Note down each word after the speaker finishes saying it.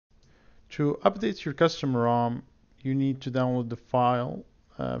To update your custom ROM, you need to download the file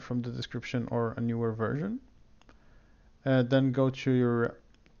from the description or a newer version. Then go to your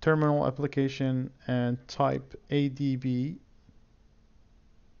terminal application and type adb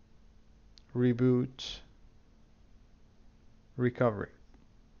reboot recovery.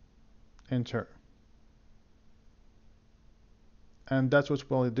 Enter. And that's what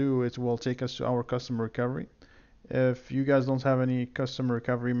will do. It will take us to our custom recovery. If you guys don't have any custom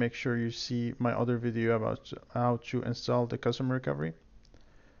recovery, make sure you see my other video about how to install the custom recovery.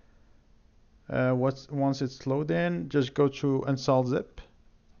 Once it's loaded in, just go to install zip,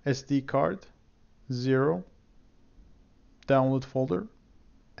 SD card, 0, download folder,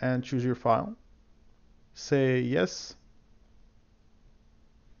 and choose your file. Say yes.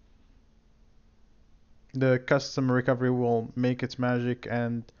 The custom recovery will make its magic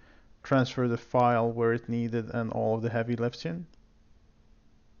and transfer the file where it needed and all of the heavy lifting.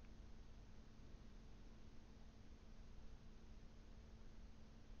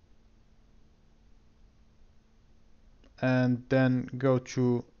 And then go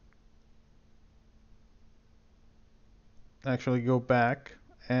back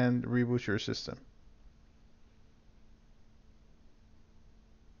and reboot your system.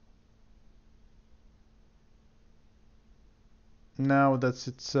 Now that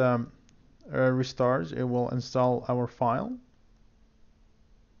it's restarts, it will install our file.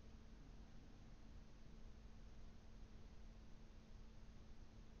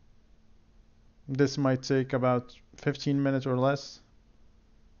 This might take about 15 minutes or less.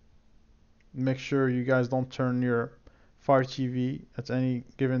 Make sure you guys don't turn your Fire TV at any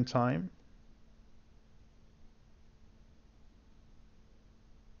given time.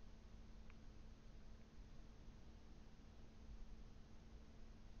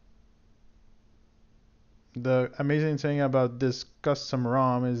 The amazing thing about this custom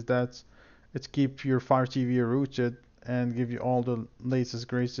ROM is that it keeps your Fire TV rooted and give you all the latest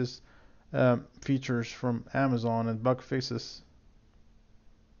greatest features from Amazon and bug fixes.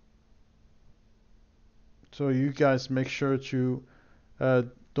 So you guys make sure to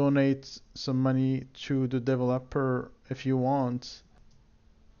donate some money to the developer if you want.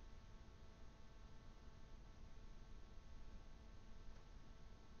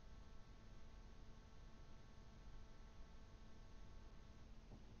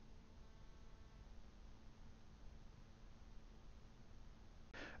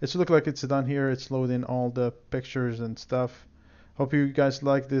 It's look like it's done here. It's loading all the pictures and stuff. Hope you guys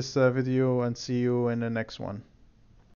like this video and see you in the next one.